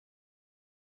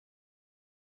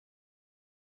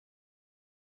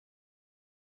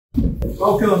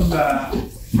Welcome.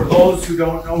 For those who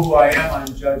don't know who I am,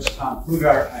 I'm Judge Tom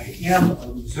Plugar. I am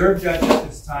a reserve judge at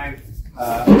this time.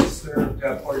 I served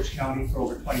Portage County for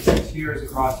over 26 years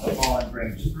across the hall on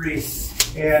Branch 3.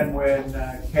 And when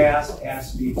Cass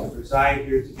asked me to preside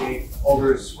here today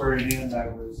over his swearing in, I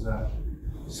was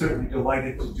certainly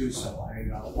delighted to do so.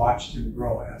 I watched him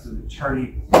grow as an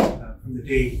attorney from the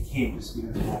day he came to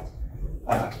Stevens Point.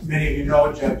 Many of you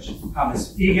know Judge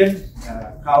Thomas Egan,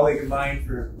 a colleague of mine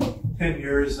for 10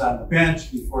 years on the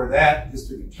bench. Before that,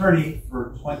 district attorney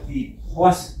for 20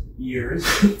 plus years.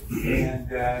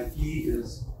 And he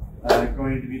is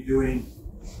going to be doing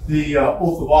the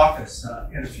oath of office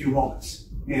in a few moments.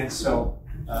 And so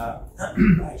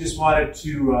I just wanted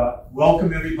to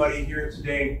welcome everybody here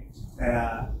today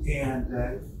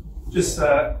and just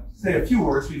say a few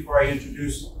words before I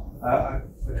introduce a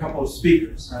couple of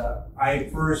speakers. I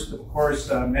first, of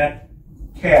course, met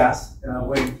Cass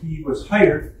when he was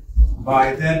hired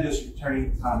by then District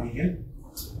Attorney Tom Egan.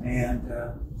 And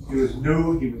he was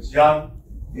new, he was young,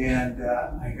 and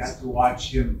I got to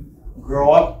watch him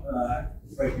grow up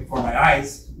right before my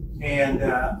eyes. And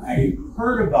I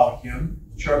heard about him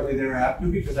shortly thereafter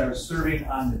because I was serving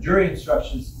on the Jury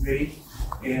Instructions Committee,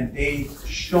 and Dave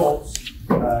Schultz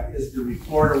was the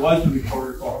reporter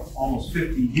for almost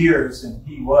 50 years, and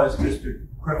he was District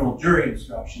Criminal Jury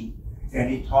Instruction, and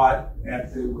he taught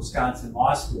at the Wisconsin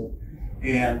Law School.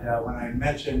 And when I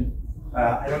mentioned,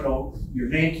 I don't know, your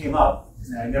name came up,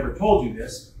 and I never told you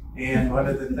this, and one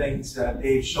of the things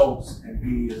Dave Schultz, and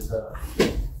he is a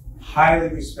highly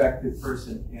respected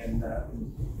person in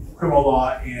criminal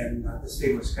law in the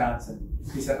state of Wisconsin,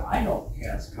 he said, I know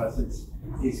Cass Cousins.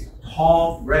 He's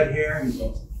tall, red hair, and he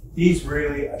goes, he's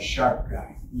really a sharp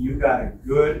guy. You got a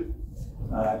good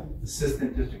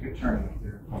assistant district attorney up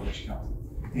there in Portage County.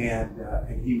 And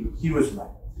he was right.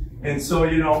 And so,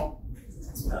 you know,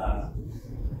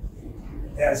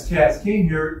 as Cass came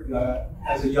here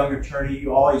as a young attorney,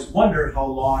 you always wonder how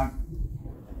long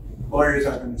lawyers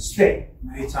are going to stay.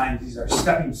 Many times these are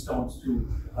stepping stones to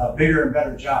bigger and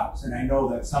better jobs. And I know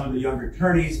that some of the younger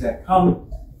attorneys that come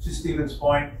to Stevens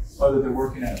Point, whether they're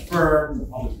working at a firm, the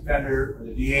public defender, or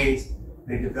the DAs,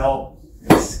 they develop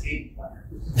an escape plan.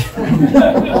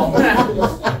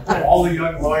 All the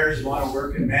young lawyers want to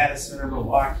work in Madison or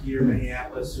Milwaukee or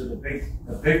Minneapolis or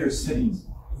the bigger cities.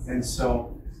 And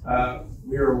so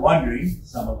we were wondering,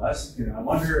 some of us, you know, I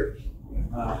wonder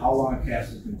how long Cass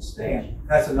is going to stay. And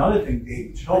that's another thing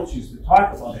David Schultz used to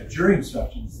talk about at jury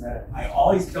instructions, that I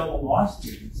always tell the law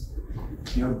students,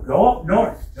 you know, go up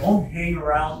north. Don't hang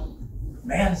around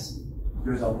Madison.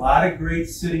 There's a lot of great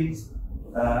cities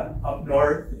up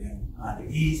north and on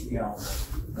the east, you know,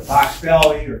 the Fox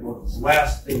Valley, or go to the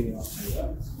west, you know,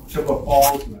 Chippewa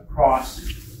Falls and across,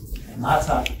 and lots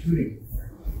of opportunity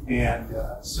there. And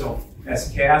so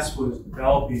as Cass was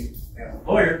developing as a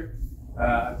lawyer,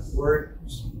 word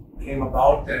came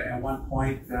about at one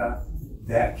point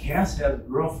that Cass had a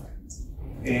girlfriend.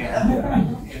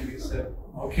 And we said,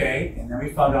 okay. And then we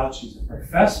found out she's a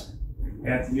professor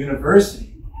at the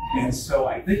university. And so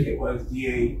I think it was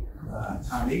DA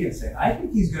Tom Egan saying, I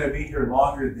think he's going to be here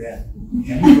longer than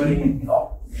anybody can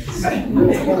know.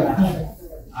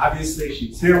 Obviously,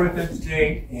 she's here with him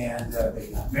today, and they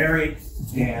got married.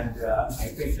 And I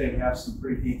think they have some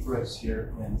pretty deep roots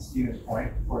here in Stevens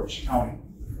Point, Portage County.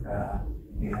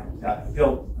 And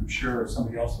Bill, I'm sure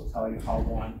somebody else will tell you how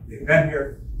long they've been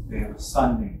here. They have a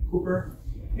son named Cooper.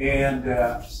 And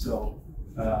so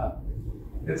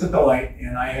it's a delight.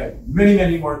 And I have many,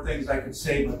 many more things I could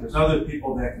say, but there's other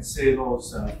people that can say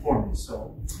those for me.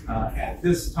 So at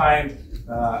this time,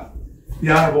 the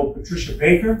Honorable Patricia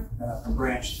Baker from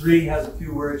Branch 3 has a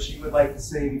few words she would like to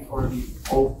say before the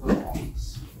oath of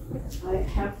office. I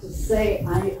have to say,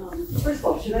 first of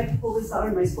all, should I pull this out?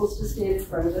 Am I supposed to stand in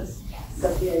front of this? Is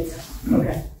that the idea?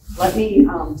 Okay. Let me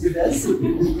do this.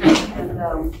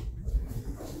 And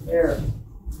there.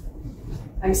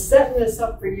 I'm setting this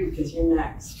up for you because you're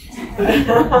next.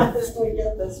 Just to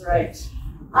get this right.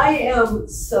 I am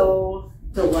so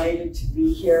delighted to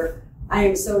be here. I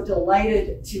am so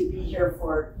delighted to be here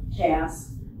for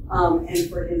Cass and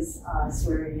for his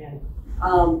swearing in.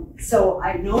 So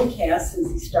I've known Cass since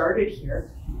he started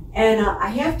here. And I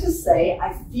have to say,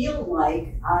 I feel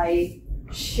like I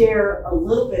share a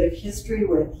little bit of history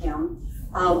with him.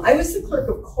 I was the clerk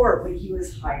of court when he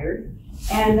was hired.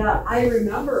 And I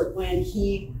remember when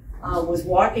he was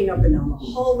walking up and down the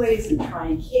hallways and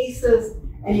trying cases,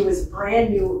 and he was a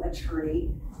brand new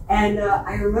attorney. And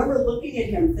I remember looking at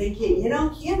him thinking, you know,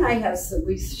 he and I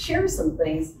we share some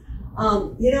things.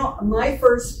 You know, my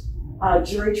first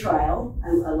jury trial,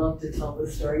 and I love to tell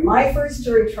this story, my first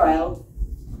jury trial,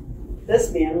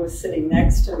 this man was sitting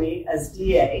next to me as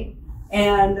DA,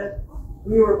 and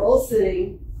we were both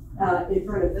sitting in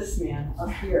front of this man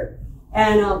up here.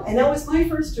 And that was my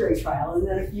first jury trial, and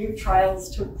then a few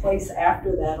trials took place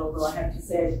after that, although I have to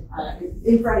say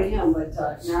in front of him, but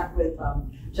not with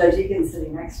Judge Egan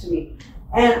sitting next to me.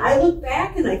 And I look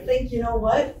back and I think, you know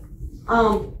what?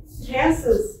 Cass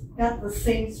has got the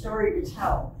same story to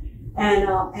tell.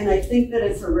 And I think that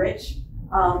it's a rich,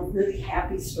 really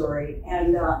happy story.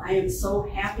 And I am so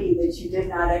happy that you did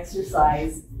not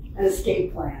exercise an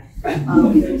escape plan,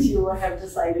 that you have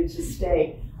decided to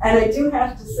stay. And I do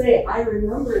have to say, I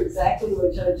remember exactly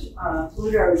what Judge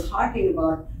Pluter was talking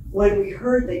about when we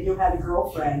heard that you had a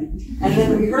girlfriend. And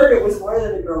then we heard it was more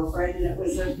than a girlfriend, and it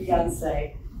was a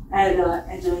fiance. And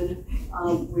then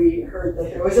we heard that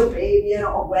there was a baby and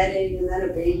a wedding, and then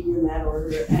a baby in that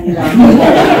order.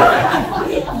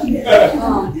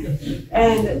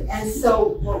 And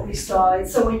so what we saw, and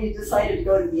so when you decided to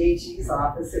go to the AG's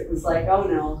office, it was like, oh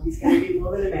no, he's going to be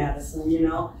moving to Madison, you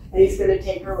know, and he's going to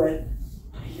take her with.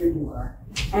 Here you are.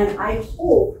 And I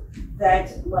hope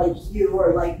that, like you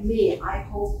or like me, I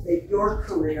hope that your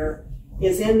career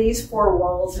is in these four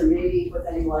walls, or maybe with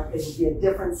any luck, it will be a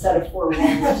different set of four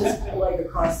walls, just like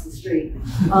across the street.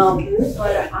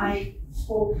 But I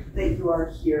hope that you are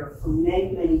here for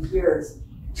many, many years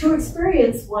to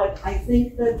experience what I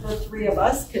think that the three of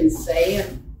us can say,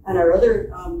 and our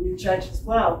other new judge as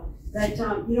well, that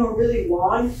you know, a really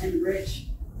long and rich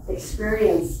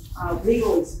experience,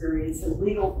 legal experience and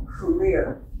legal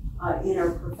career in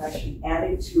our profession,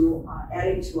 adding to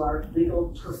our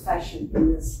legal profession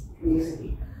in this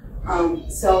community.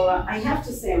 So I have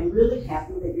to say, I'm really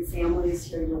happy that your family is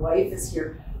here, your wife is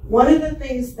here. One of the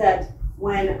things that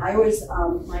when I was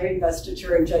my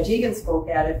investiture and Judge Egan spoke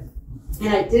at it, and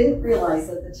I didn't realize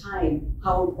at the time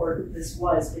how important this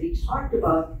was, but he talked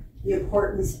about the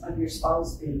importance of your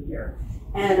spouse being here.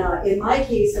 And in my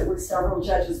case, it were several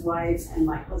judges' wives and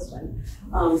my husband.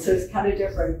 So it's kind of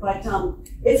different, but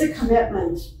it's a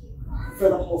commitment for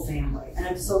the whole family. And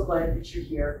I'm so glad that you're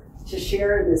here to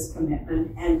share in this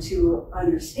commitment and to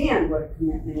understand what a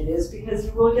commitment it is, because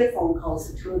you will get phone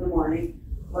calls at 2 in the morning,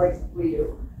 like we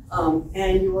do.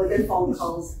 And you will get phone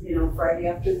calls, you know, Friday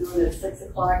afternoon at 6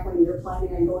 o'clock when you're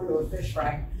planning on going to a fish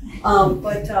fry.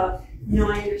 You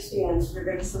know, I understand you're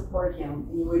going to support him,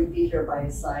 and you wouldn't be here by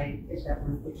his side if that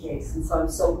weren't the case. And so I'm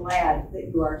so glad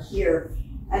that you are here.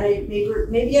 And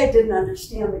maybe I didn't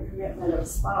understand the commitment of a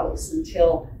spouse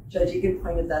until Judge Egan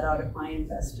pointed that out at my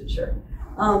investiture.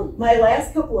 My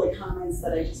last couple of comments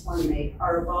that I just want to make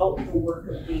are about the work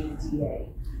of being a DA.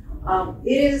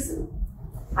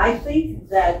 I think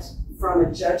that from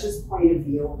a judge's point of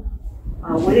view,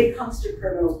 when it comes to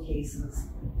criminal cases,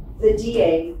 the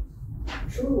DA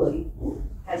truly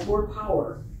has more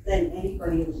power than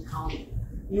anybody in the county.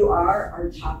 You are our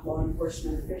top law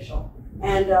enforcement official.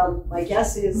 And my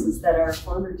guess is that our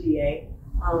former DA,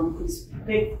 whose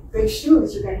big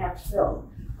shoes you're going to have to fill,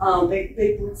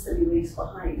 big boots that he leaves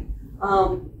behind.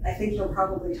 I think he'll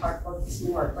probably talk about this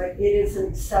more, but it is an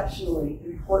exceptionally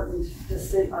important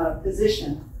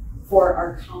position for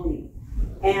our county.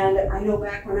 And I know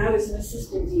back when I was an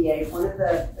assistant DA, one of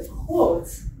the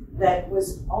quotes that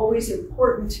was always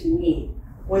important to me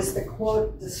was the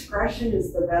quote, "Discretion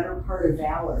is the better part of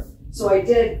valor." So I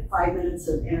did 5 minutes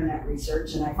of internet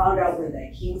research, and I found out where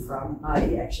that came from.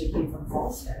 It actually came from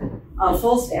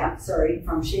Falstaff,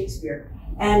 from Shakespeare.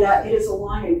 And it is a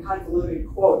long and convoluted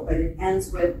quote, but it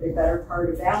ends with, "The better part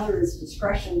of valor is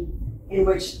discretion, in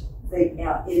which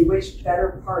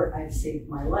better part I've saved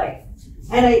my life."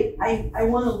 And I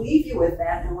want to leave you with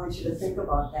that, and I want you to think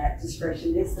about that.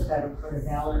 Discretion is the better part of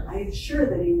valor. I am sure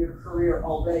that in your career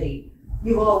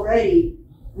you've already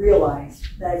realized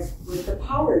that with the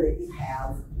power that you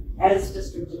have as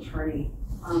district attorney,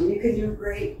 you can do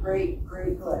great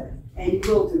good. And you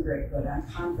will do great good, I'm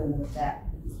confident of that.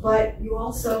 But you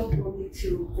also will need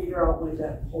to figure out when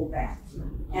to hold back.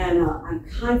 And I'm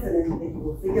confident that you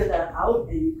will figure that out,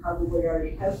 and you probably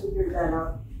already have figured that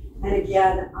out. And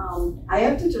again, I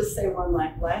have to just say one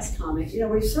last comment. You know,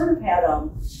 we've sort of had,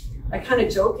 I kind of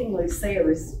jokingly say a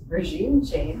regime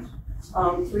change,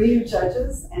 3 new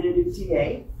judges and a new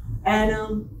DA.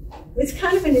 And it's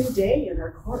kind of a new day in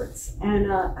our courts. And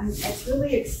it's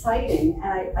really exciting.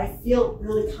 And I feel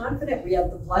really confident. We have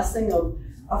the blessing of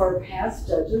our past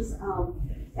judges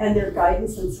and their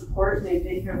guidance and support, and they've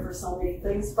been here for so many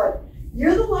things. But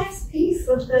you're the last piece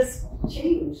of this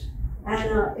change.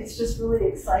 And it's just really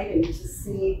exciting to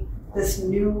see this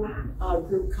new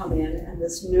group come in and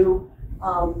this new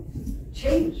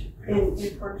change in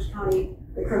Portage County,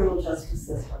 the criminal justice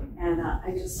system. And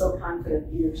I'm just so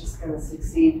confident that you're just going to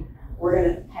succeed we're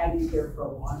going to have you here for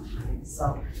a long time.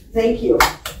 So thank you.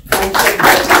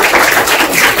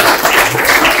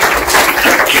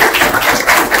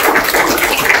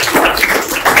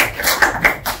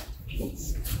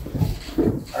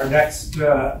 Our next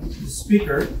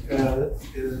speaker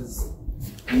is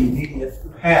the immediate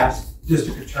past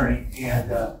district attorney,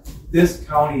 and this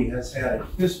county has had a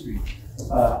history,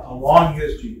 a long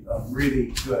history of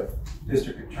really good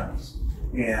district attorneys.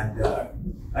 And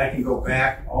I can go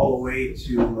back all the way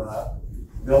to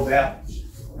Bill Ballage,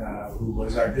 who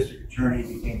was our district attorney,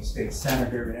 became a state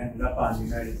senator, and ended up on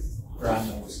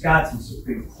the Wisconsin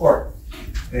Supreme Court.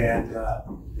 And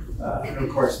of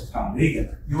course, Tom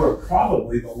Egan. You are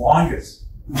probably the longest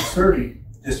serving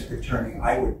district attorney,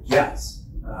 I would guess,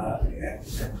 at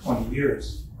 20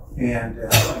 years. And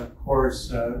of course,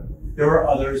 there were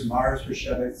others, Mars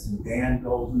Rashevitz and Dan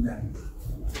Golden. And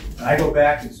I go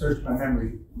back and search my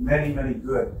memory, many, many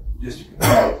good district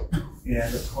attorneys.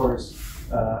 And of course,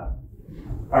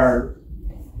 our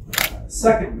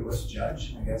second newest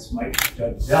judge, I guess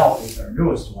Judge Dell is our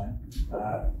newest one.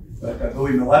 But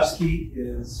Louis Milewski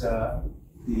is the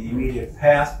immediate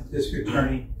past district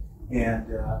attorney and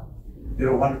did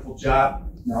a wonderful job.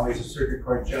 Now he's a circuit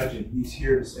court judge, and he's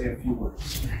here to say a few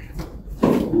words.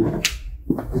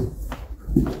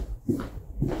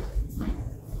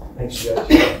 Thanks, Judge.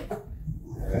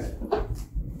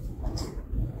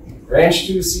 Branch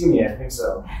 2 see me, I think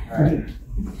so. All right.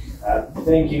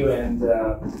 Thank you, and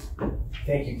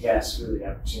thank you, Cass, for the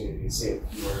opportunity to say a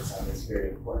few words on this very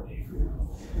important day for you.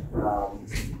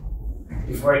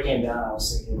 Before I came down, I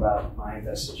was thinking about my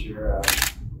investiture.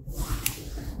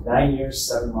 9 years,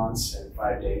 7 months, and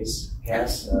 5 days,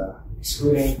 Cass,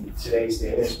 excluding today's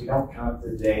date, as we don't count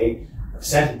the day of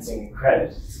sentencing and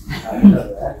credit. You know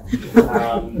that.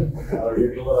 I'll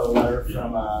read a little letter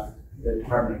from the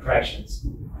Department of Corrections.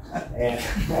 And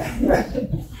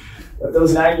but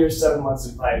those 9 years, 7 months,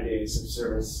 and 5 days of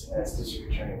service as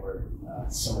district attorney were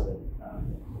some of the,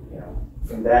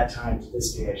 from that time to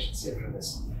this day, I should say, from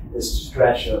this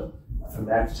stretch of, from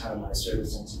that time of my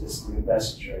service into this new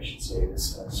investiture, I should say,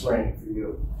 this swearing for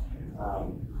you.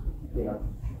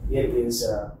 It is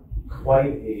quite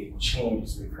a change,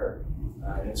 as we've heard.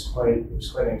 And it was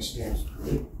quite an experience for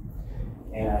me.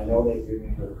 And I know that you're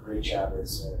going to do a great job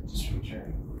as a district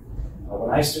attorney.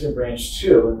 When I stood in Branch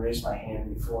 2 and raised my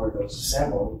hand before those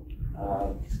assembled,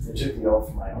 I took the oath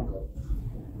from my uncle.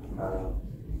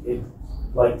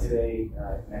 Like today,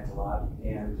 it meant a lot.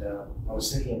 And I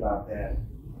was thinking about that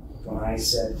when I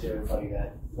said to everybody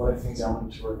that one of the things I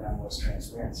wanted to work on was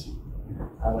transparency.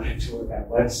 I wanted to work on a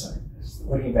website.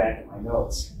 Looking back at my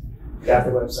notes, got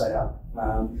the website up.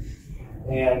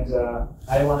 And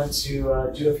I wanted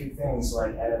to do a few things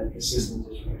like add an assistant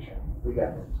district attorney. We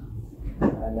got that.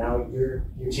 And now you're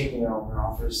taking over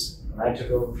office. When I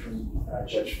took over from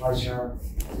Judge Fleischer,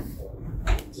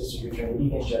 District Attorney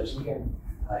Egan, Judge Egan,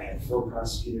 I had 4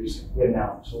 prosecutors. We have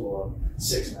now a total of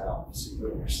 6 in that office,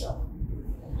 including yourself.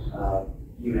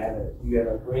 You have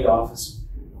a great office,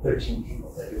 13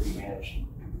 people that you'll be managing,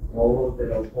 and a little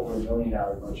bit of over $1 million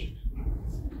budget.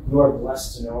 You are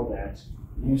blessed to know that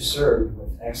you serve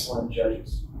with excellent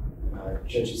judges.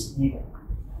 Judges Egan,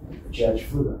 Judge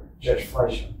Fluger, Judge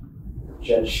Fleischer,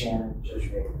 Judge Shannon,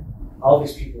 Judge Baker. All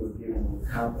these people have given you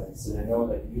confidence that I know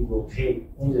that you will take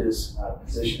into this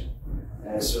position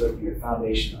as sort of your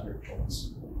foundation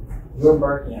underpinnings. You're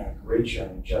embarking on a great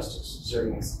journey of justice,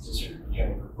 serving as the district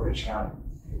attorney for Portage County.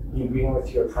 You begin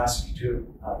with your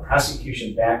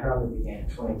prosecution background that began in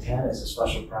 2010 as a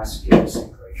special prosecutor in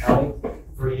St. Croix County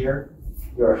for a year.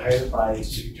 You are hired by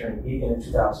District Attorney Egan in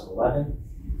 2011,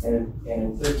 and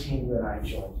in 2013 you and I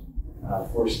joined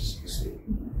forces, so to speak.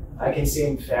 I can say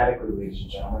emphatically, ladies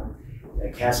and gentlemen,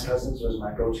 that Cass Cousins was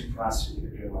my go-to prosecutor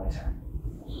during my time.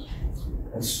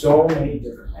 And so many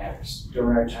different matters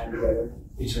during our time together,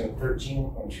 between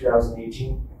 2013 and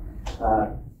 2018,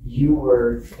 you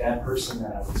were that person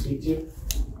that I would speak to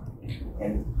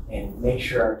and make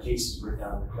sure our cases were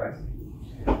done correctly.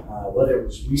 Whether it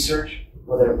was research,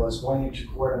 whether it was going into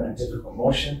court on a difficult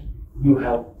motion, you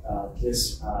helped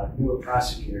this newer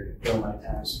prosecutor during my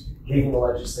times leaving the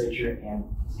legislature and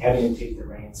having to take the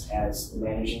reins as the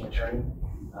managing attorney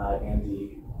and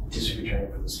the district attorney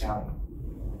for this county.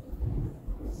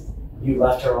 You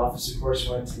left our office, of course,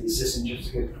 went to the assistant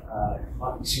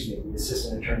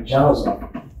attorney general's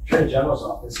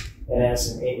office, and as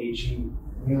an AAG,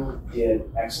 you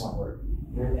did excellent work.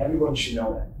 And everyone should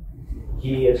know that.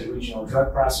 He is a regional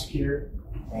drug prosecutor,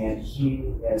 and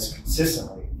he has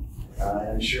consistently,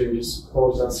 I'm sure you just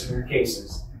closed out some of your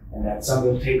cases, and that some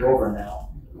will take over now.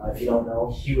 If you don't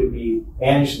know, he would be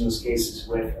managing those cases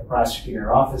with a prosecutor in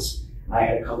our office, I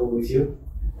had a couple with you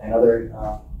and other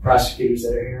prosecutors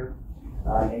that are here.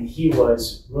 And he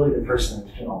was really the person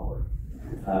that can all work.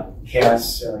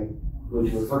 Cass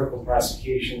would do a vertical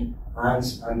prosecution on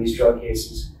these drug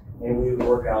cases, and we would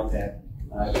work out that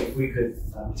if we could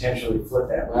potentially flip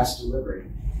that last delivery,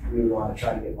 we would want to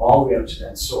try to get all the way up to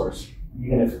that source,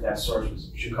 even if that source was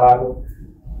in Chicago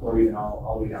or even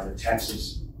all the way down to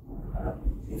Texas.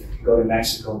 If you could go to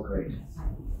Mexico, great.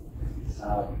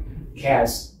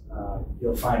 Cass,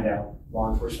 you'll find out,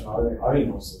 law enforcement already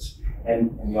knows this,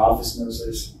 and the office knows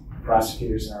this,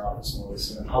 prosecutors in our office know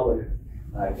this, and the public,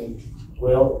 I think,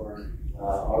 will or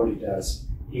already does.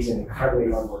 He's an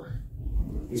incredibly hard worker.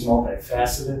 He's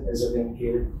multifaceted, as I've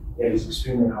indicated, yet he's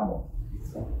extremely humble.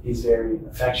 He's very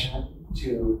affectionate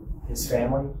to his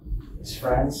family, his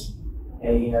friends,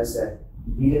 and he has that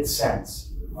needed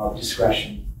sense of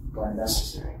discretion when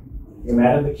necessary. No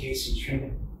matter the case he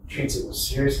treats it with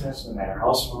seriousness, no matter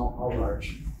how small, how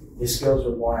large. His skills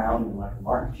were borne out in the Michael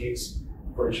Martin case,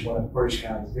 one of Portage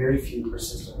County's very few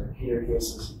persistent repeater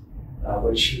cases,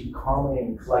 which he calmly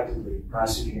and collectively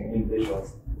prosecuted an individual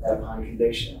that upon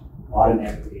conviction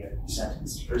automatically had been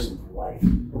sentenced to prison for life.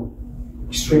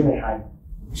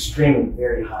 Extremely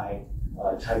very high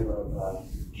type of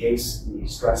case. The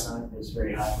stress on it is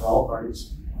very high for all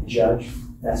parties, the judge,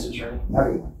 defense attorney,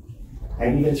 everyone.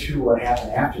 And even through what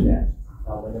happened after that,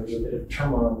 when there was a bit of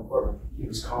turmoil in the courtroom, he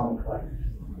was calm and collected.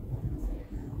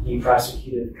 He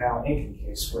prosecuted the Kyle Incan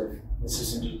case with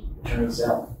Assistant Attorney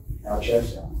Zell, now Judge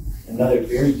Zell, another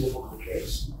very difficult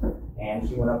case. And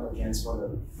he went up against one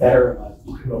of the better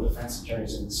criminal defense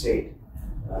attorneys in the state,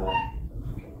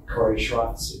 Corey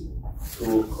Schwartz,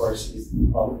 who, of course, is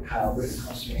of Kyle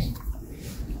Rittenhouse fame.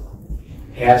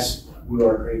 Cass, you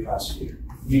are a great prosecutor.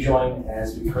 You join,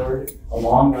 as we've heard, a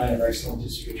long line of excellent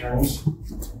district attorneys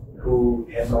who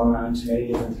have gone on to many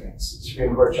different things.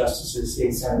 Supreme Court justices,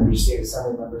 state senators, state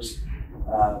assembly members,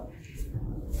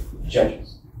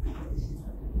 judges.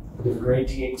 We have a great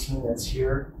DA team that's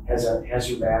here, has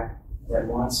your back, that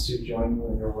wants to join you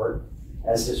in your work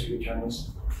as district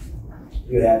attorneys.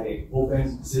 You have an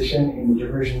open position in the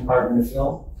diversion department to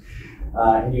fill,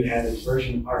 and you have a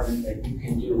diversion department that you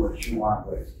can do what you want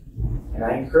with. And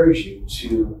I encourage you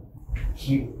to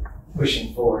keep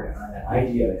pushing forward on that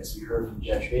idea, as we heard from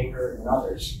Judge Baker and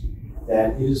others,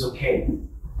 that it is okay to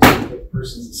give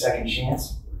persons a second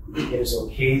chance. It is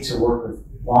okay to work with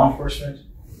law enforcement,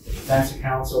 the defense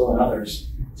counsel, and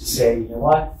others to say, you know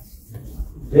what,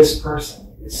 this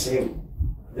person is savable.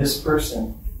 This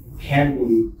person can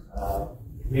be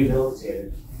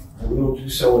rehabilitated, and we will do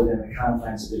so within the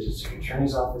confines of the district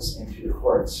attorney's office and through the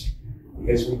courts,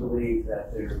 because we believe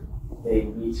that they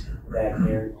meet that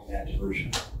merit and that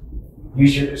diversion.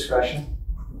 Use your discretion,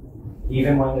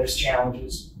 even when there's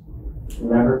challenges.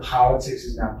 Remember, politics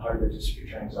is not part of the district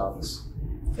attorney's office.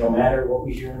 No matter what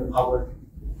we hear in the public,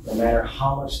 no matter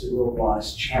how much the rule of law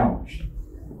is challenged,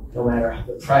 no matter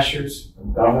the pressures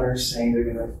from governors saying they're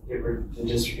going to get rid of the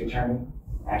district attorney,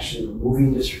 actually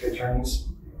removing district attorneys,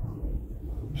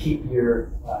 keep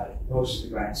your nose to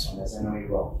the grindstone, as I know you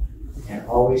will. And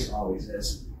always,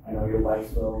 as I know your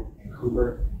wife will, and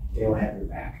Cooper, they will have your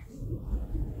back.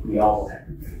 We all will have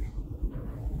your back.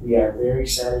 We are very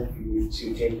excited for you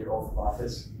to take your oath of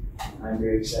office. I'm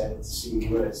very excited to see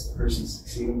you as the person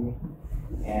succeeding me.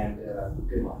 And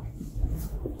good luck.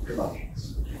 Good luck,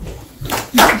 Cass.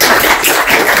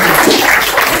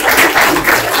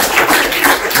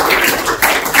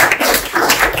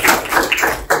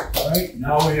 All right,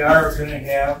 now we are going to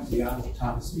have the Honorable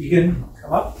Thomas Egan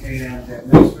come up and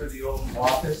administer the oath of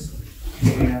office.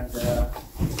 And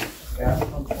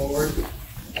come forward.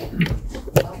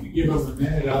 If you give them a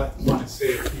minute, I want to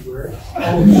say a few words.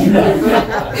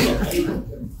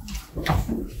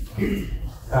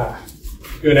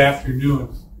 Good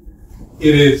afternoon.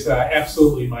 It is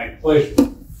absolutely my pleasure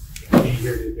to be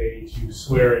here today to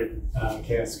swear in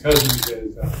Cass Cousins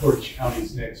as Portage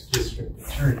County's next district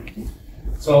attorney.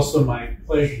 It's also my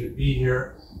pleasure to be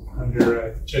here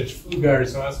under Judge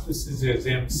Flugar's auspices as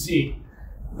MC,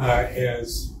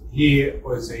 as he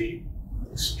was a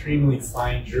extremely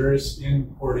fine jurist in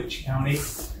Portage County,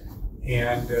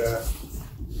 and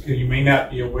you may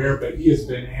not be aware, but he has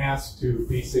been asked to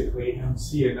basically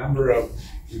MC a number of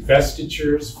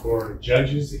investitures for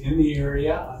judges in the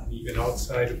area, even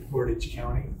outside of Portage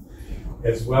County,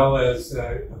 as well as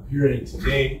appearing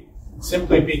today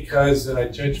simply because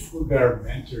Judge Flugar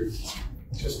mentored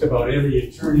just about every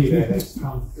attorney that has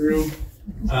come through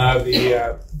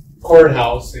the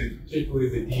courthouse, and particularly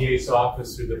the DA's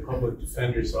office or the public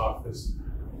defender's office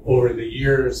over the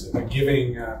years,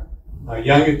 giving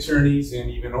young attorneys and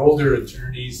even older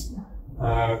attorneys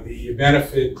the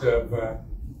benefit of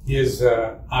his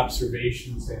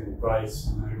observations and advice.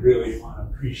 And I really want to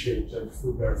appreciate Judge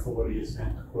Flugar for what he has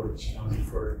meant to Portage County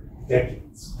for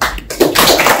decades.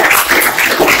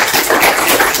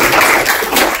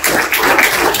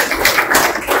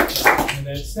 And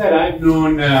that said, I've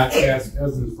known Cass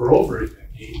Cousins for over a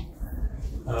decade.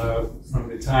 From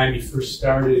the time he first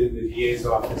started in the DA's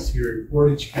office here in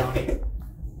Portage County,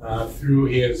 through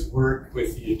his work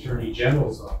with the Attorney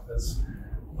General's office,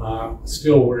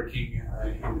 still working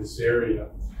in this area.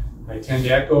 I tend to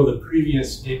echo the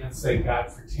previous statements I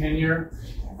got for tenure,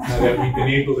 that we've been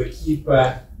able to keep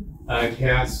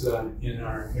Cass in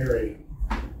our area,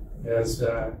 as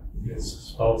his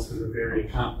spouse is a very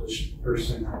accomplished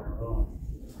person on her own.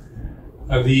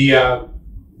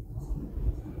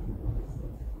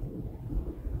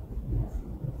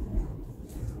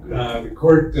 The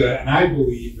court, and I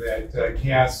believe that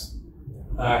Cass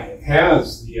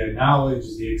has the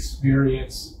knowledge, the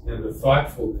experience, and the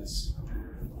thoughtfulness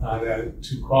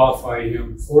to qualify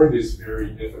him for this very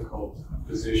difficult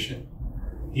position.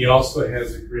 He also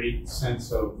has a great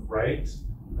sense of right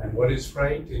and what is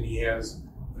right, and he has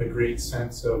a great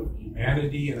sense of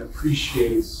humanity and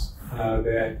appreciates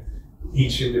that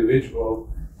each individual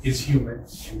is human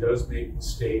and does make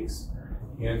mistakes,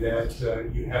 and that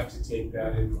you have to take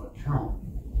that into account.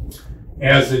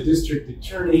 As a district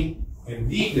attorney and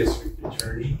the district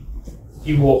attorney,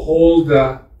 he will hold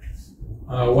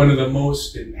one of the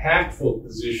most impactful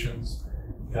positions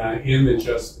in the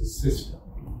justice system.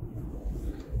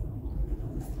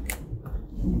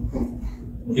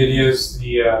 It is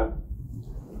the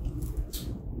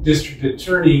district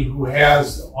attorney who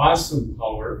has awesome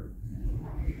power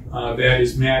that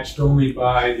is matched only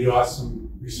by the awesome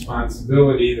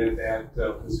responsibility that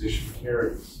position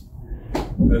carries.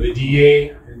 The DA,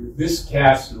 and this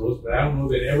Cass knows, but I don't know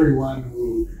that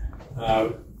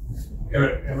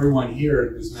everyone here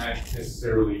does not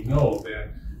necessarily know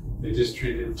that the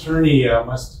district attorney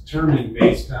must determine,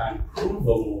 based on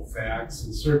provable facts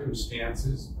and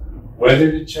circumstances,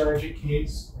 whether to charge a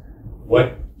case,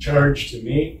 what charge to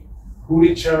make, who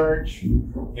to charge,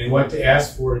 and what to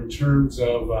ask for in terms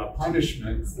of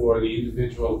punishment for the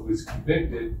individual who is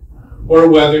convicted, or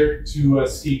whether to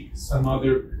seek some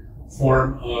other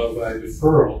form of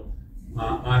deferral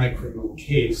on a criminal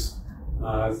case,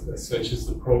 such as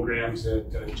the programs that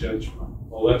Judge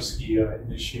Malewski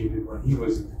initiated when he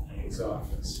was in the DA's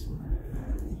office.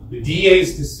 The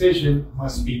DA's decision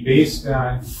must be based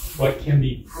on what can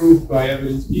be proved by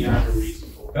evidence beyond a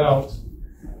reasonable doubt,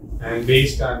 and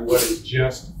based on what is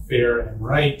just, fair, and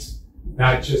right,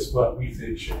 not just what we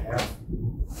think should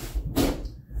happen.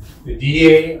 The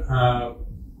DA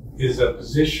is a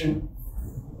position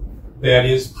that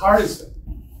is partisan.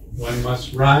 One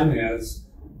must run as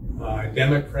a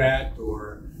Democrat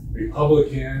or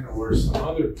Republican or some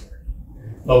other party,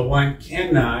 but one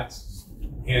cannot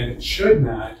and should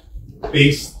not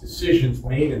base decisions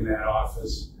made in that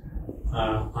office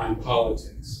on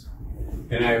politics.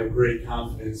 And I have great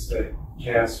confidence that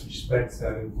Cass respects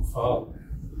that and will follow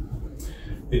that.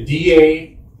 The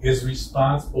DA is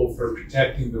responsible for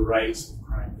protecting the rights of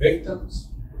crime victims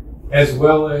as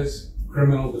well as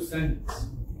criminal defendants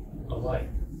alike.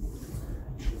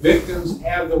 Victims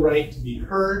have the right to be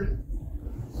heard,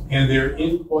 and their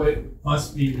input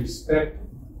must be respected.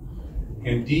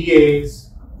 And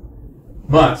DAs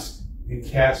must, and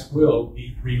Cass will,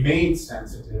 remain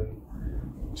sensitive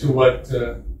to what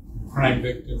crime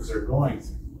victims are going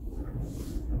through.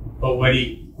 But what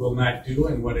he will not do,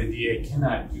 and what a DA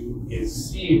cannot do,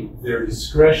 is cede their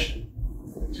discretion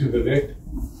to the victim.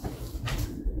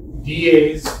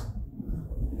 DAs,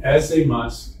 as they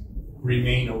must,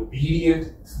 remain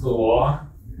obedient to the law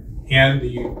and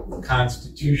the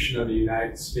Constitution of the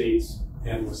United States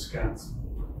and Wisconsin.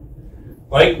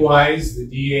 Likewise, the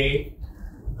DA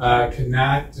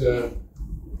cannot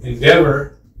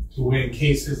endeavor to win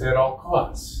cases at all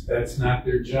costs. That's not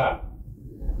their job.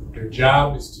 Their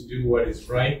job is to do what is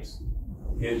right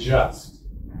and just.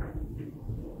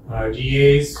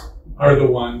 DAs are the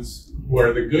ones who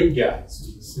are the good guys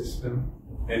in the system,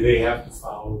 and they have to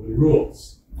follow the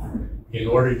rules in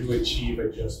order to achieve a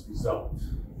just result.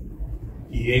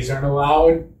 DAs aren't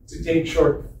allowed to take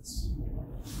shortcuts.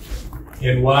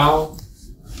 And while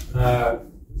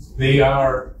they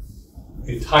are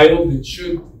entitled and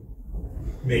should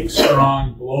make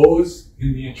strong blows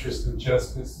in the interest of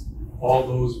justice, all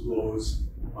those blows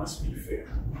must be fair.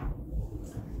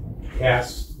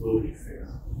 Cass will be fair.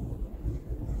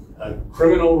 A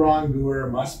criminal wrongdoer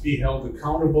must be held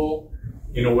accountable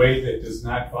in a way that does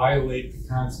not violate the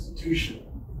Constitution.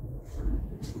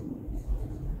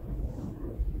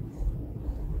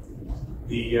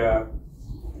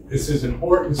 This is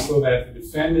important so that the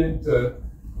defendant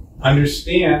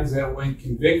understands that when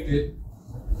convicted,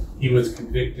 he was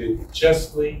convicted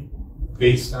justly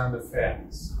based on the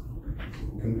facts.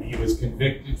 And he was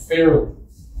convicted fairly,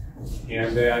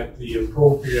 and that the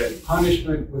appropriate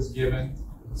punishment was given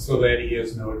so that he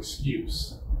has no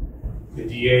excuse. The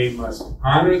DA must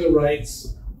honor the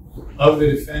rights of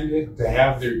the defendant to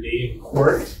have their day in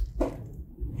court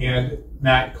and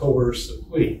not coerce a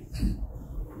plea.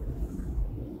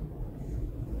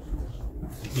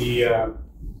 The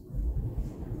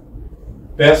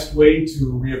best way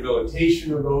to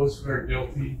rehabilitation of those who are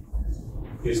guilty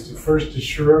is to first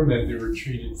assure them that they were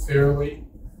treated fairly,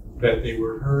 that they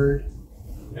were heard,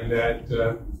 and that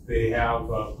they have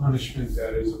punishment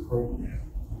that is appropriate.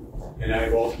 And I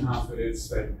have all confidence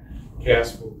that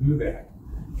Cass will do that.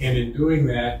 And in doing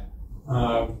that,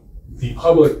 the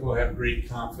public will have great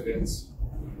confidence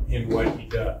in what he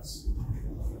does.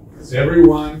 Because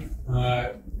everyone,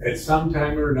 at some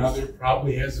time or another,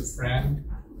 probably has a friend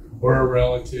or a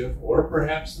relative, or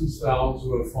perhaps themselves,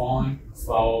 who have fallen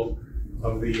foul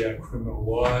of the criminal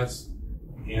laws.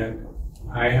 And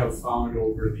I have found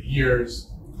over the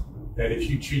years that if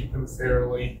you treat them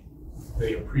fairly,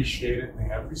 they appreciate it, and they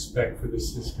have respect for the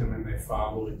system, and they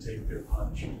follow and take their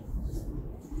punishment.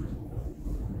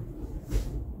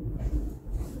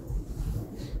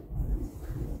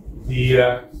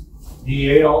 The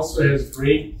DA also has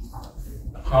great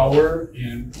power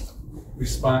and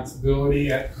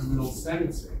responsibility at criminal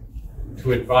sentencing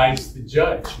to advise the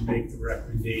judge and make the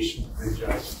recommendation to the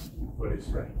judge what is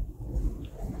right.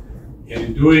 And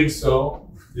in doing so,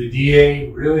 the DA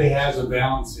really has a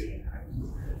balancing act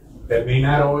that may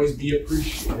not always be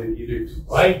appreciated, either too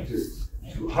light or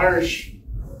too harsh,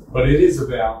 but it is a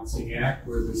balancing act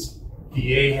where the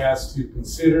DA has to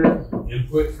consider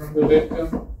input from the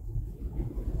victim,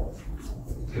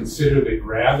 consider the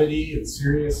gravity and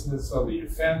seriousness of the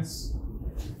offense,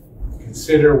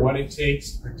 consider what it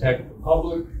takes to protect the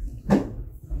public,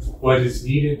 what is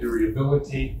needed to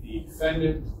rehabilitate the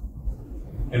defendant,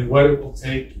 and what it will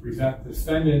take to prevent the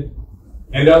defendant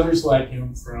and others like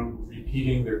him from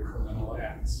repeating their criminal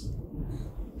acts.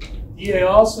 DA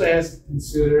also has to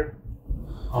consider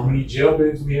how many jail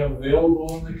beds we have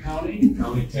available in the county,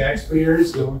 how many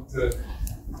taxpayers don't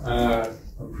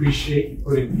appreciate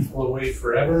putting people away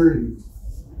forever and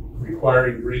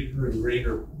requiring greater and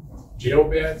greater jail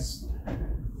beds,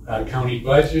 county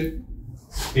budget,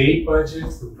 state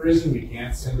budgets for prison. We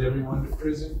can't send everyone to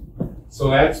prison. So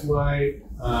that's why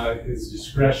his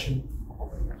discretion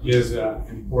is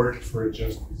important for a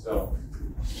just result.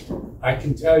 I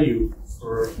can tell you,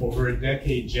 for over a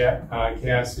decade,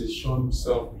 Cass has shown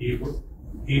himself able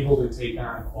to take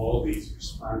on all these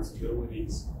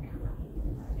responsibilities.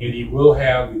 And he will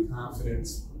have the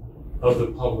confidence of the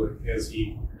public as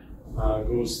he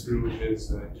goes through his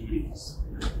duties.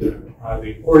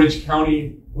 The Portage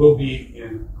County will be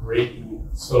in great need.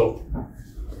 So,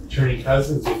 Attorney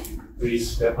Cousins, if you could please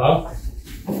step up.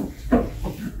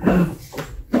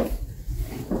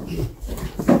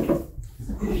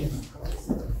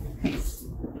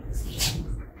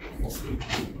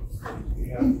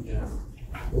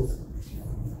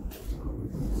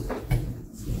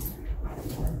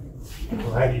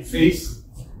 We'll have you face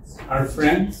our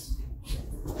friends.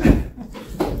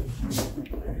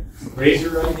 Raise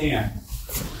your right hand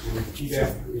and repeat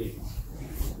after me.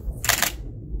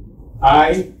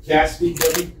 I, Cassidy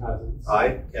W. Cousins.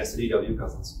 I, Cassidy W.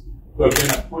 Cousins. Who have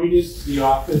been appointed to the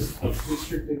office of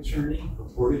District Attorney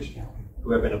of Portage County.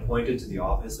 Who have been appointed to the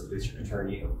office of District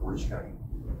Attorney of Portage County.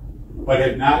 But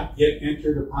have not yet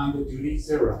entered upon the duties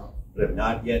thereof. But have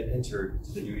not yet entered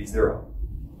to the duties thereof.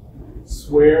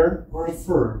 Swear or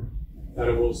affirm that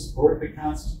I will support the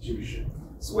Constitution.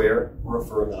 Swear or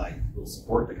affirm that I will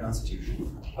support the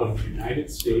Constitution of the United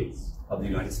States. Of the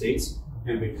United States.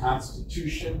 And the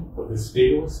Constitution of the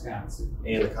State of Wisconsin.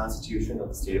 And the Constitution of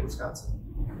the State of Wisconsin.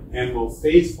 And will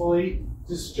faithfully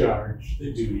discharge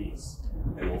the duties.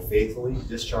 And will faithfully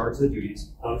discharge the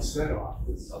duties. Of said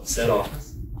office. Of said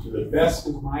office. To the best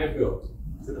of my ability.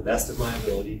 To the best of my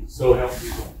ability. So help me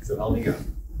God. So help me God.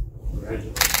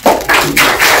 Congratulations.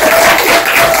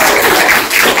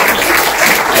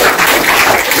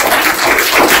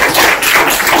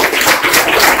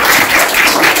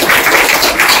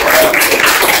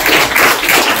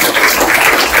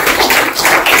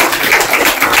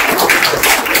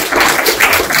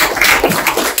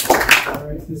 All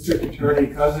right, Mr. Attorney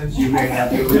Cousins, you may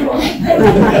have your rebuttal.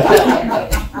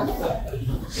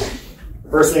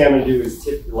 First thing I'm going to do is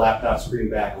tip the laptop screen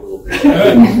back a little bit.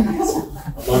 A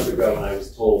month ago, when I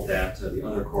was told that the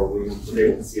another courtroom and was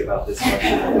able to see about this much.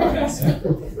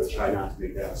 Let's try not to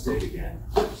make that mistake again.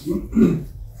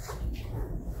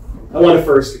 I want to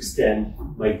first extend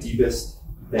my deepest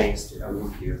thanks to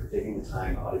everyone here for taking the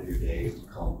time out of your day to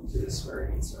come to this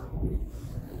swearing-in ceremony.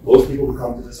 Most people who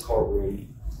come to this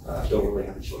courtroom don't really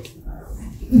have a choice in the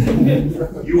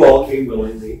matter. You all came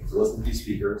willingly to listen to these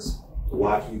speakers, to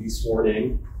watch me be sworn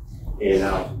in, and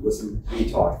now to listen to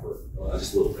me talk for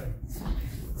just a little bit.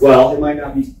 Well, it might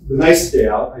not be the nicest day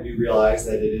out. I do realize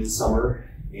that it is summer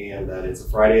and that it's a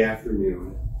Friday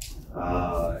afternoon,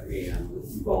 and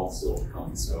you've all still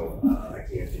come, so I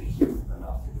can't thank you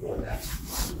enough for that.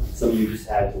 Some of you just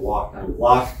had to walk down the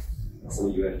block, and some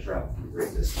of you had to travel from a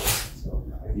great distance, so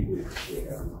I deeply appreciate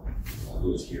everyone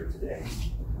who is here today.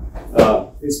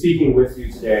 In speaking with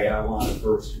you today, I want to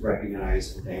first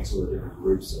recognize and thank some of the different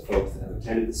groups of folks that have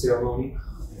attended the ceremony.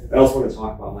 I also want to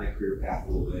talk about my career path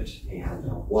a little bit and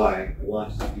why I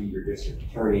wanted to be your district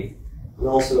attorney, and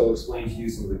also explain to you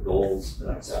some of the goals that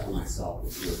I've set for myself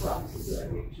and some of the promises that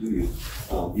I made to you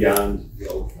beyond the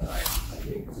oath that I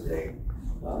gave today.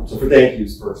 So for thank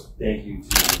yous, first, thank you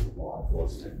to the law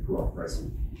enforcement who are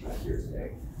present here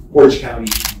today. Portage County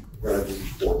is incredibly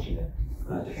fortunate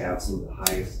to have some of the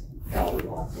highest caliber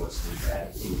law enforcement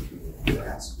that any community could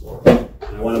ask for. And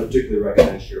I want to particularly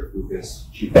recognize Sheriff Lucas,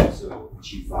 Chief Russo, and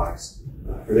Chief Fox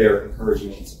for their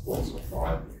encouragement and support so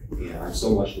far. And I'm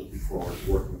so much looking forward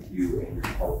to working with you and your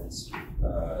departments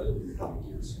in the coming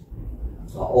years.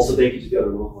 Also, thank you to the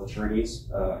other local attorneys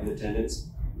in attendance.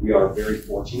 We are very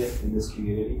fortunate in this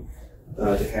community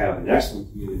to have an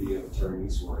excellent community of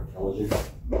attorneys who are intelligent,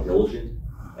 diligent,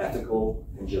 ethical,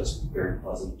 and just very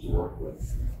pleasant to work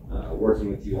with. Working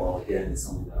with you all again is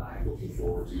something that I'm looking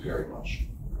forward to very much.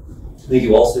 Thank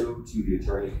you also to the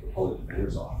attorney for the Public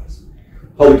Defender's Office.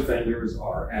 Public defenders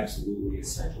are absolutely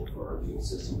essential for our legal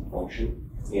system to function,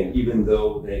 and even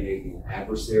though they may be an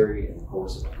adversary in the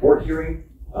course of a court hearing,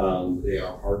 they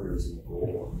are partners in the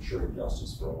goal of ensuring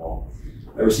justice for all.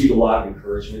 I received a lot of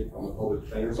encouragement from the Public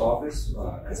Defender's Office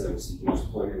as I was seeking this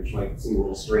appointment, which might seem a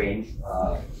little strange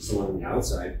to someone on the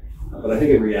outside, but I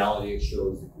think in reality it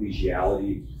shows the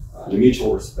collegiality, the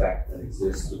mutual respect that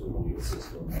exists within the legal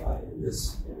system in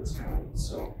this county.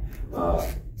 So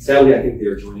sadly, I think they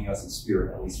are joining us in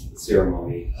spirit, at least for the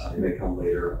ceremony. They may come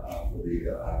later for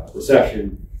the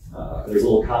reception. There's a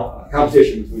little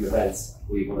competition between events. I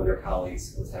believe one of their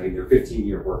colleagues was having their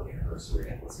 15-year work anniversary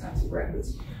at Wisconsin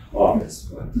Rapids office.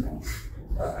 But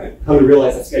I come to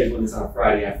realize that scheduling this on a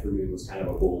Friday afternoon was kind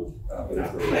of a bold, but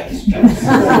not really bad.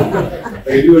 I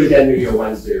can do it again maybe a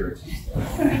Wednesday or a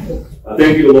Tuesday.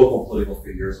 Thank you to local political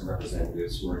figures and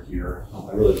representatives who are here.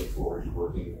 I really look forward to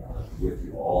working with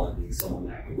you all and being someone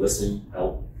that can listen,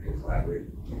 help, and collaborate.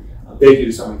 Thank you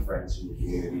to some of my friends from the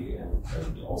community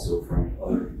and also from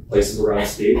other places around the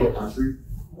state or country.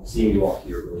 Seeing you all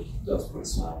here really does put a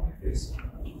smile on my face.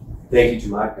 Thank you to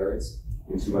my parents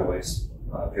and to my wife's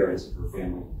parents and her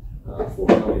family for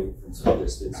coming from some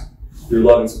distance. Your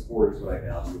love and support is what I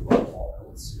value above all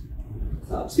else.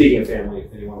 Speaking of family,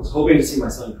 if anyone was hoping to see my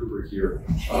son Cooper here,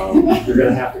 you're going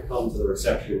to have to come to the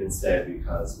reception instead,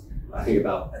 because I think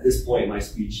about at this point in my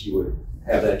speech he would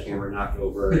have that camera knocked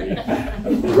over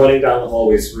and running down the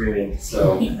hallway screaming.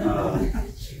 So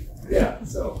yeah,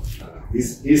 so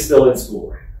he's still in school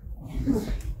right now.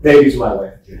 Thank you to my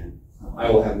wife, Jen. I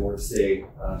will have more to say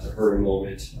to her in a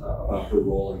moment about her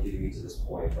role in getting me to this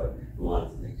point, but I wanted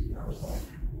to thank you now as well.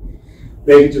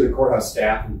 Thank you to the courthouse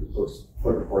staff and the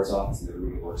clerk of court's office and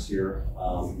everyone who works here.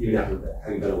 Even after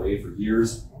having been away for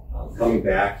years, coming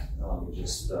back,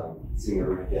 just seeing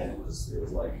everyone again, it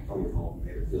was like coming home. It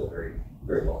made it feel very,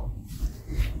 very well.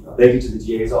 Thank you to the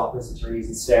DA's office, attorneys,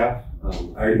 and staff. I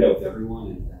already met with everyone,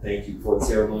 and thank you for the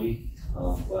ceremony.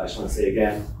 But I just want to say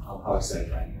again how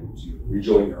excited I am to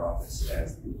rejoin your office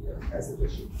as the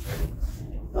district.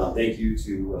 Thank you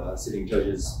to sitting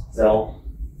judges Zell,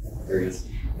 there he is,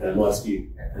 and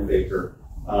Lusky and Baker.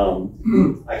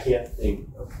 I can't think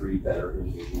of three better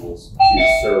individuals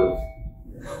to serve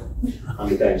on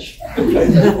the bench for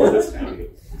this county.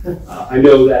 I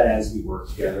know that as we work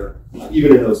together,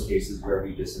 even in those cases where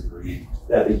we disagree,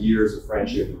 that the years of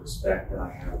friendship and respect that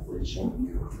I have for each one of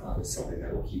you is something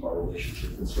that will keep our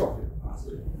relationship constructive and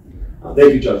positive.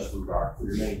 Thank you, Judge Flugar, for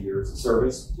your many years of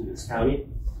service to this county.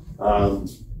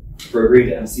 For agreeing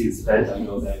to MC this event. I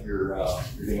know that your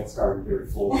dance card is very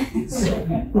full, so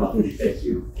thank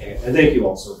you. And thank you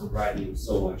also for providing me with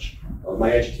so much of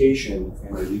my education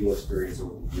and my legal experience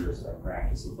over the years that I've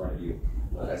practiced in front of you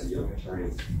as a young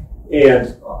attorney.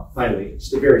 And finally,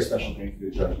 just a very special thank you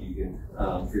to Judge Egan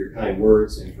for your kind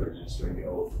words and for administering the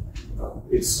oath.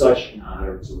 It's such an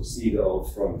honor to receive the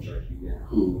oath from Judge Egan,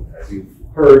 who, as you've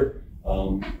heard,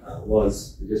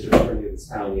 was the district attorney of this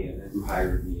county and who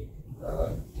hired me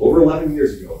over 11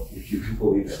 years ago, if you can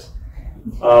believe it.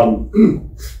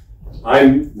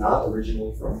 I'm not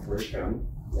originally from Portage County,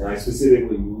 and I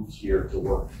specifically moved here to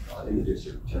work in the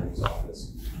district attorney's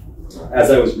office. As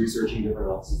I was researching different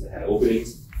offices that had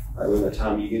openings, I learned that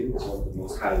Tom Egan is one of the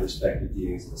most highly respected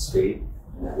DAs in the state,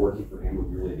 and that working for him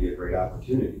would really be a great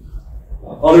opportunity.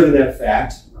 Other than that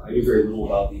fact, I knew very little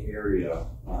about the area.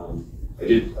 I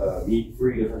did meet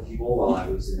 3 different people while I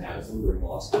was in Madison during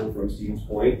law school from Stevens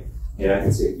Point, and I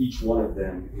can say each one of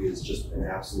them is just an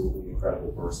absolutely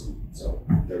incredible person. So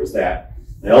there was that.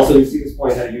 I also knew Stevens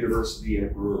Point had a university and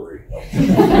a brewery,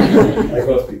 like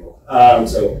most people.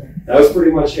 So that was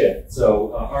pretty much it.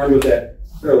 So armed with that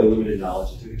fairly limited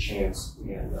knowledge, I took a chance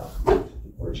and moved to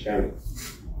Portage County.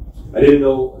 I didn't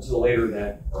know until later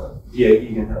that DA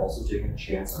Egan had also taken a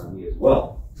chance on me as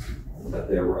well. That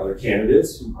there were other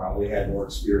candidates who probably had more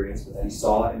experience, but that he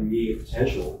saw in me a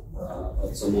potential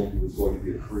of someone who was going to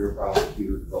be a career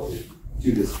prosecutor devoted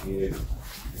to this community.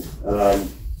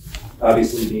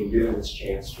 Obviously, being given this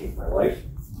chance changed my life,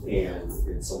 and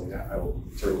it's something that I will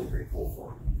be eternally grateful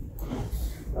for.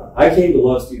 I came to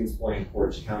love Stevens Point and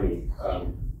Portage County.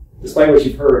 Despite what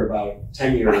you've heard about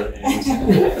tenure and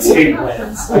escape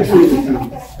plans, I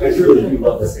truly do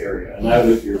love this area, and I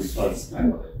live here because I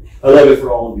love it. I love it for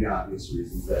all of the obvious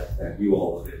reasons that you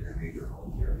all love it and made your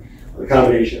home here. The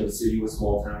combination of a city with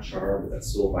small town charm that's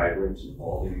still vibrant,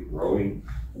 evolving, and growing,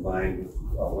 combined with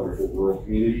wonderful rural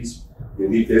communities,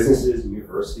 elite businesses and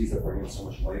universities that bring in so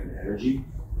much life and energy,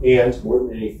 and more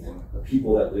than anything, the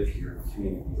people that live here and the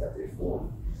community that they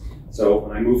form. So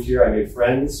when I moved here, I made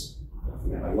friends, I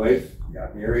met my wife,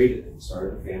 got married, and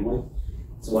started a family.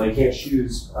 So when you can't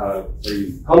choose where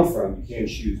you come from, you can't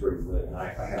choose where you live, and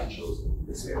I have chosen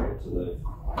this area to live.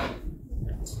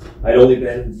 I'd only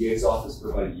been in the DA's office for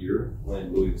about a year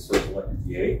when Louis was first elected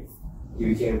DA. He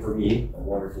became, for me, a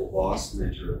wonderful boss,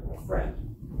 mentor, and a friend.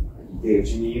 He gave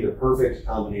to me the perfect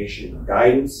combination of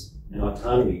guidance and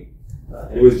autonomy,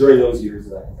 and it was during those years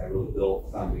that I think I really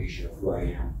built the foundation of who I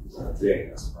am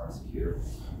today as a prosecutor.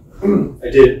 I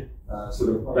did sort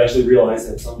of eventually realize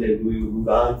that someday Louis would move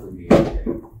on from me,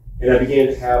 and I began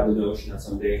to have the notion that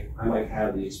someday I might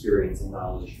have the experience and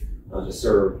knowledge to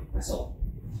serve myself.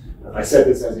 I set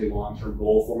this as a long-term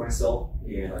goal for myself,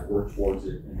 and I've worked towards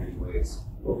it in many ways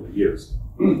over the years.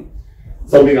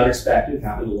 Something unexpected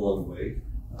happened along the way.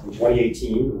 In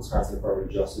 2018, the Wisconsin Department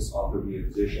of Justice offered me a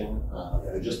position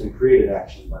that had just been created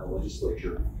actually by the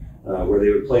legislature, where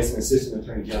they would place an assistant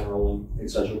attorney general in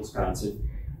central Wisconsin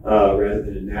rather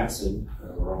than in Madison,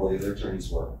 where all the other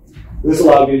attorneys were. This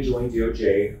allowed me to join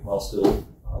DOJ while still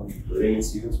living in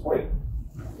Stevens Point,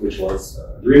 which was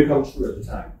a dream come true at the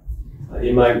time.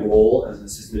 In my role as an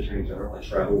assistant attorney general, I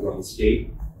traveled around the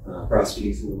state,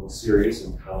 prosecuting some of the most serious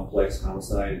and complex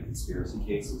homicide and conspiracy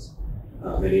cases.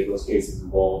 Many of those cases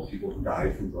involved people who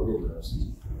died from drug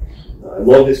overdoses. I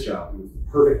love this job. It was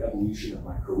the perfect evolution of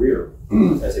my career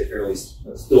as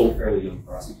a still fairly young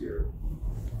prosecutor.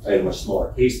 I had a much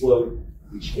smaller caseload.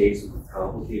 Each case was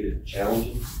complicated and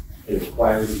challenging, and it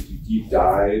required me to do deep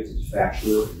dives into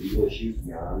factual and legal issues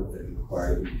beyond what had been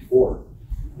required of me before.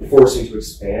 It forced me to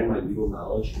expand my legal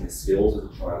knowledge and my skills as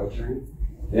a trial attorney.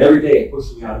 And every day it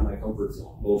pushed me out of my comfort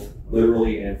zone, both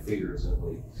literally and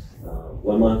figuratively.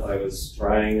 One month I was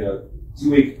trying a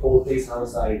 2-week cold case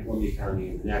homicide in Columbia County,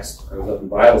 and the next I was up in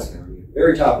Biles County, at the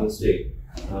very top of the state,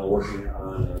 working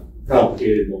on a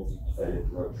complicated multi-defendant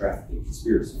drug trafficking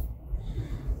conspiracy.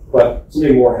 But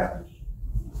something more happened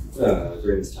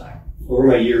during this time. Over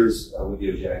my years with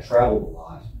DOJ, I traveled a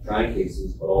lot, trying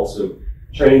cases, but also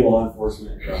training law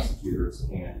enforcement and prosecutors,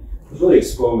 and was really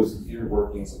exposed to the inner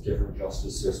workings of different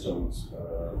justice systems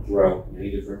throughout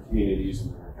many different communities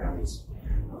and different counties.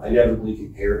 I inevitably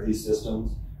compared these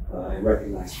systems and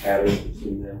recognized patterns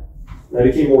between them. And I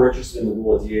became more interested in the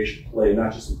role a DA should play,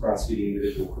 not just in prosecuting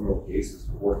individual criminal cases,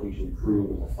 but working to improve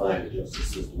and refine the justice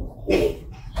system as a whole.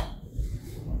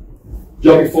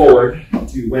 Jumping forward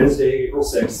to Wednesday, April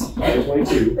 6th,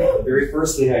 2022, the very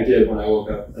first thing I did when I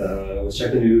woke up was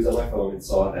check the news on my phone and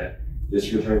saw that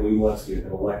District Attorney Louis Molesky had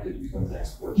been elected to become the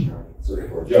next Portage County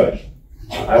Circuit Court judge.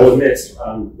 I will admit,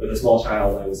 with a small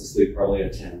child, I was asleep probably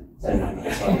at 10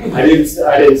 minutes. I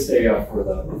didn't stay up for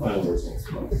the final results.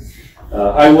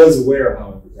 I was aware,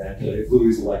 however, that if Louis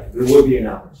is elected, there would be an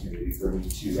opportunity for me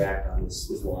to act on this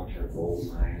long-term goal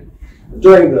of mine. And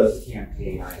during the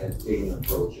campaign, I had taken an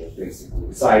approach of basically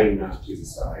deciding not to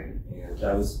decide, and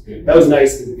that was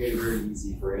nice because it made it very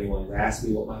easy for anyone to ask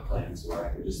me what my plans were. I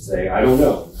could just say, I don't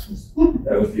know.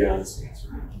 That was the honest answer.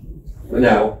 But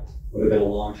now, would have been a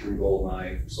long-term goal of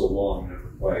mine for so long that it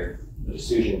required a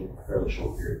decision in a fairly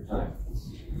short period of time.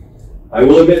 I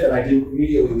will admit that I didn't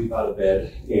immediately leap out of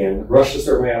bed and rush to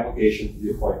start my application for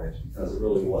the appointment because it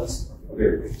really was a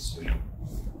very big decision.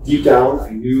 Deep down,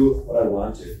 I knew what I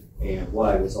wanted and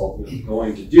what I was ultimately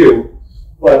going to do,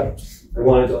 but I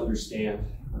wanted to understand,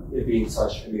 it being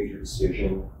such a major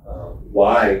decision,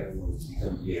 why I wanted to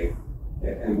become DA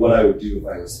and what I would do if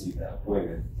I received that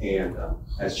appointment. And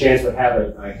as chance would have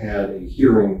it, I had a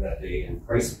hearing that day in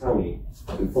Price County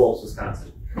in Fulton,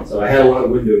 Wisconsin. So I had a lot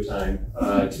of window time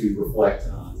to reflect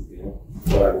on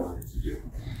what I wanted to do.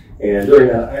 And during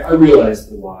that, I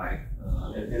realized the why,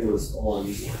 and it was along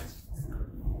these lines.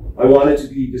 I wanted to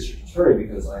be district attorney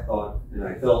because I thought and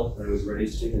I felt that I was ready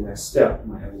to take the next step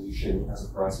in my evolution as a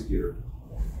prosecutor.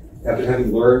 After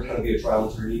having learned how to be a trial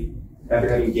attorney, after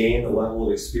having gained a level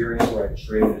of experience where I could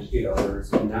train and educate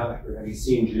others, and now after having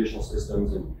seen judicial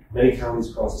systems in many counties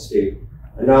across the state,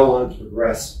 I now wanted to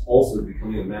progress also to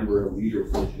becoming a member and a leader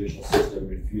for the judicial system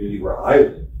in the community where I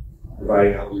live,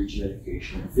 providing outreach and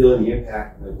education, and feeling the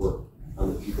impact of my work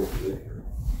on the people who live here.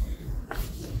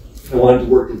 I wanted to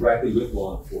work directly with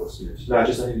law enforcement, not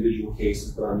just on individual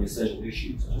cases, but on the essential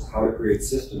issues, such as how to create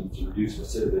systems to reduce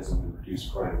recidivism and reduce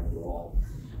crime overall.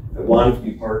 I wanted to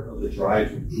be part of the drive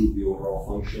to improve the overall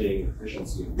functioning and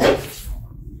efficiency of the justice.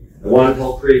 I wanted to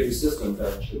help create new systems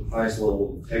that ensure the highest level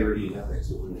of integrity and ethics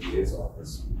within the DA's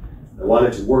office. I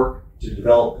wanted to work to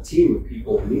develop a team of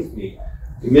people beneath me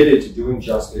committed to doing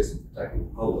justice and protecting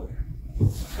the public.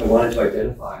 I wanted to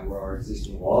identify where our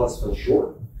existing laws fell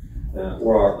short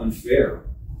or are unfair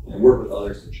and work with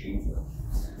others to change them.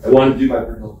 I wanted to do my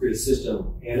part to help create a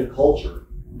system and a culture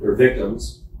where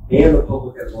victims and the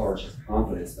public at large have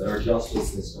confidence that our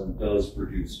justice system does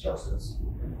produce justice.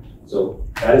 So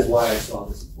that is why I saw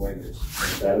this appointment,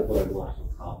 and that is what I want to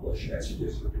accomplish as your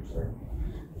district attorney.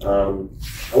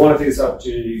 I want to take this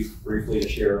opportunity briefly to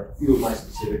share a few of my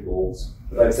specific goals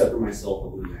that I've set for myself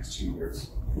over the next 2 years.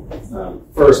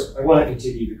 First, I want to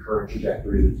continue the current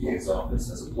trajectory of the DA's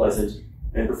office as a pleasant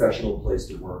and professional place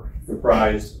to work,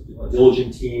 comprised of a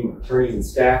diligent team of attorneys and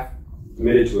staff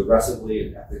committed to aggressively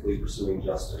and ethically pursuing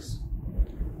justice.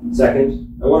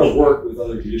 Second, I want to work with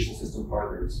other judicial system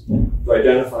partners to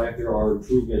identify if there are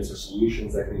improvements or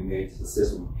solutions that can be made to the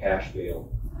system of cash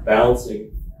bail,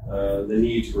 balancing the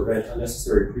need to prevent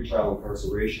unnecessary pretrial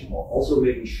incarceration while also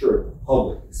making sure that the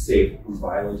public is safe from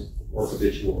violent or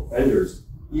habitual offenders,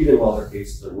 even while their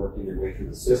cases are working their way through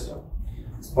the system.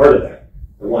 As part of that,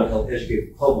 I want to help educate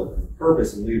the public on the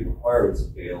purpose and legal requirements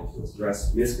of bail to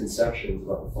address misconceptions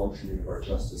about the functioning of our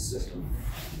justice system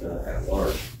at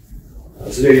large.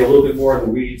 So maybe a little bit more in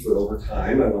the weeds, but over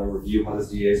time, I want to review how the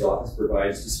DA's office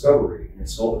provides discovery and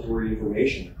exculpatory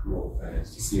information to criminal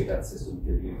defendants to see if that system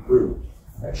can be improved.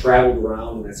 I've traveled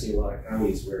around and I've seen a lot of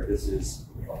counties where this is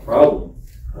a problem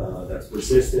that's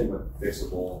persistent but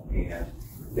fixable and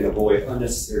can avoid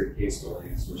unnecessary case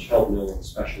delays, which help know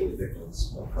especially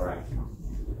victims of crime.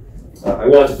 I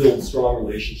want to build strong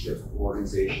relationships with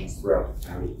organizations throughout the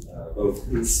county, both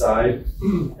inside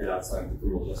and outside the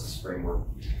criminal justice framework.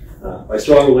 By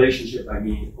strong relationship, I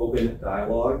mean open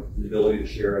dialogue, the ability to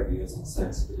share ideas in the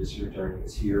sense that the district attorney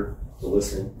is here to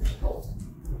listen and to help.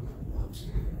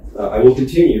 I will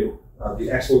continue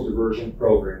the excellent diversion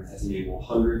program that has enabled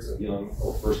hundreds of young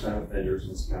or first-time offenders in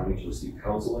this county to receive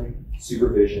counseling,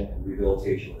 supervision, and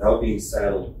rehabilitation without being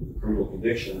saddled with a criminal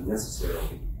conviction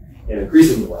unnecessarily, and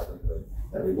increasing the likelihood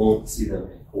that we won't see them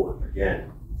in court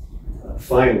again.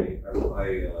 Finally,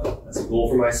 as a goal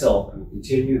for myself, I will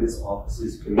continue this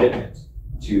office's commitment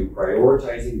to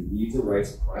prioritizing the needs and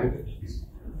rights of crime victims.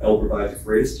 I will provide the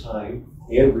greatest time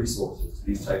and resources to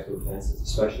these types of offenses,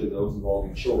 especially those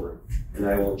involving children, and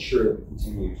I will ensure that we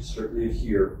continue to strictly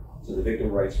adhere to the victim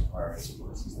rights requirements of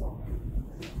Mercy's law.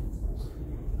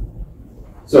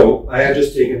 So I have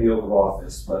just taken the oath of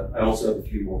office, but I also have a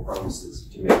few more promises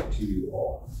to make to you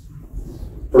all.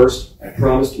 First, I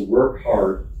promise to work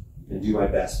hard and do my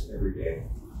best every day.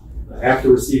 After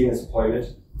receiving this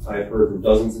appointment, I have heard from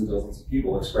dozens and dozens of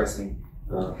people expressing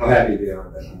how happy they are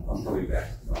that I'm coming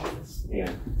back to the office.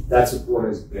 And that support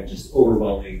has been just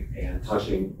overwhelming and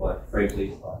touching, but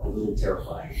frankly, a little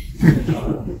terrifying.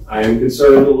 I am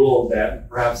concerned a little that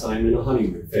perhaps I'm in a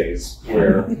honeymoon phase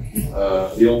where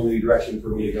the only direction for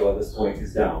me to go at this point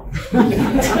is down.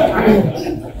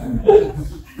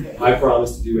 I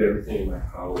promise to do everything in my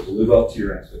power to live up to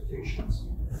your expectations.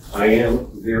 I am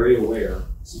very aware,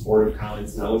 supportive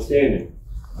comments notwithstanding,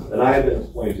 that I have been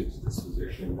appointed to this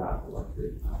position, not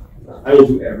elected. I will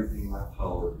do everything in my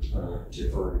power to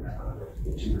earn that honor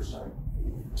in 2 years' time.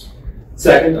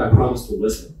 Second, I promise to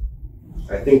listen.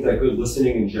 I think that good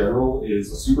listening in general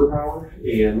is a superpower,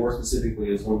 and more specifically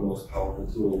is one of the most powerful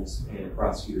tools in a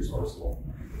prosecutor's arsenal.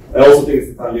 I also think it's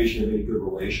the foundation of any good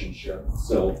relationship.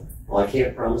 So while I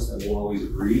can't promise that I will always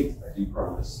agree, I do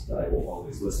promise that I will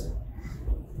always listen.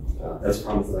 That's a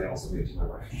promise that I also made to my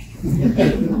wife.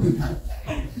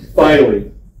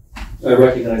 Finally, I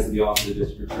recognize that the Office of the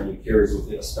District Attorney carries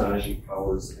with it astonishing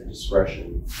powers and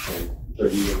discretion, and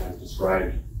Judge Egan has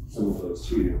described some of those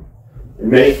to you. In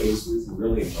many cases, and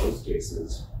really in most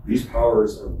cases, these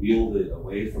powers are wielded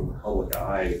away from the public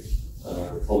eye,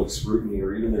 public scrutiny,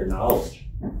 or even their knowledge.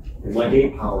 And like any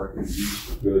power, it can be used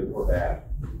for good or bad.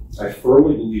 I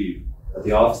firmly believe that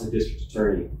the Office of the District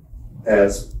Attorney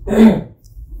has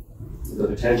the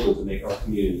potential to make our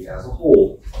community as a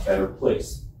whole a better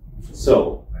place.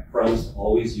 So I promise to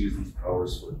always use these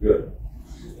powers for good.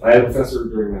 I had a professor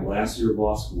during my last year of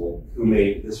law school who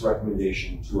made this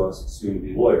recommendation to us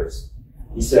soon-to-be lawyers.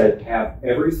 He said, have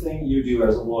everything you do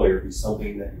as a lawyer be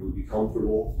something that you would be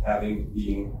comfortable having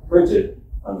being printed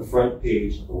on the front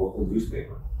page of the local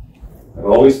newspaper. I've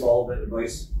always followed that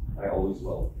advice. I always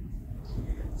will.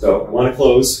 So I want to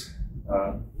close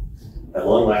at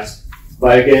long last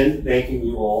by again thanking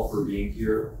you all for being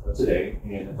here today,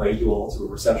 and invite you all to a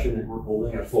reception that we're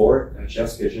holding at 4 at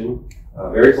Chef's Kitchen,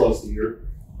 very close to here.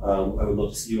 I would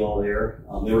love to see you all there.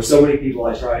 There were so many people.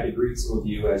 I tried to greet some of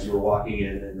you as you were walking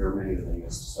in, and there were many that I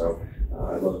missed. So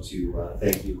I'd love to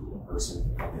thank you in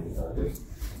person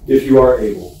if you are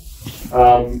able.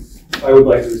 I would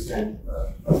like to extend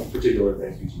a particular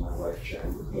thank you to my wife, Jen.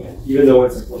 And even though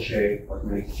it's a cliche, like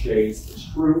many cliches,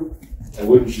 it's true. I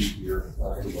wouldn't be here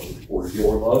if it wasn't for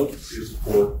your love, your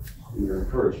support, and your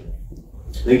encouragement.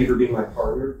 Thank you for being my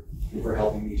partner and for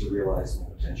helping me to realize my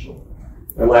potential.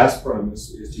 My last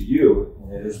promise is to you,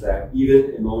 and it is that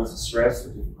even in moments of stress or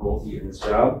difficulty in this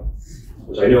job,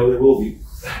 which I know there will be,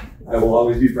 I will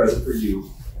always be present for you,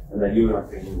 and that you and our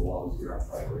family will always be our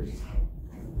priority.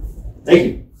 Thank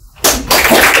you.